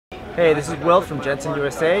Hey, this is Will from Jenson,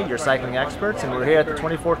 USA, your cycling experts, and we're here at the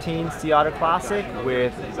 2014 Sea Otter Classic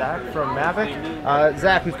with Zack from Mavic.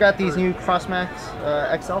 Zack, we've got these new Crossmax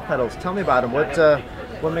SL pedals. Tell me about them.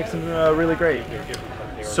 What makes them really great?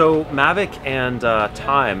 So Mavic and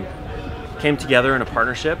Time came together in a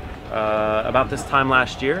partnership about this time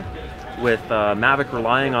last year, with Mavic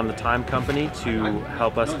relying on the Time company to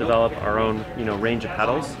help us develop our own range of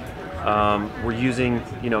pedals. We're using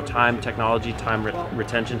time technology, time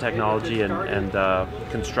retention technology, and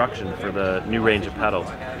construction for the new range of pedals.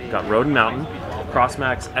 We've got road and mountain.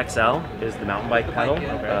 Crossmax SL is the mountain bike pedal,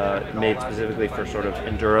 made specifically for sort of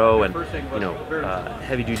enduro and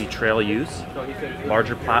heavy-duty trail use.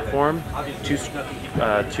 Larger platform,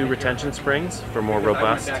 two retention springs for more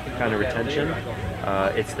robust kind of retention.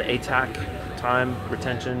 It's the ATAC time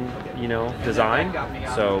retention design,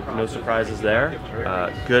 so no surprises there.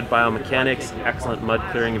 Good biomechanics, excellent mud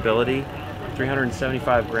clearing ability.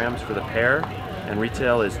 375 grams for the pair, and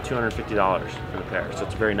retail is $250 for the pair, so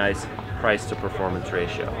it's a very nice price to performance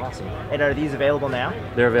ratio. Awesome. And are these available now?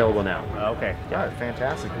 They're available now. Okay, got it.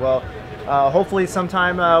 Fantastic. Well, hopefully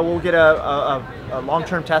sometime we'll get a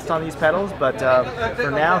long-term test on these pedals, but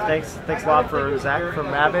for now, thanks a lot for Zack from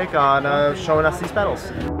Mavic on showing us these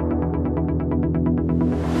pedals.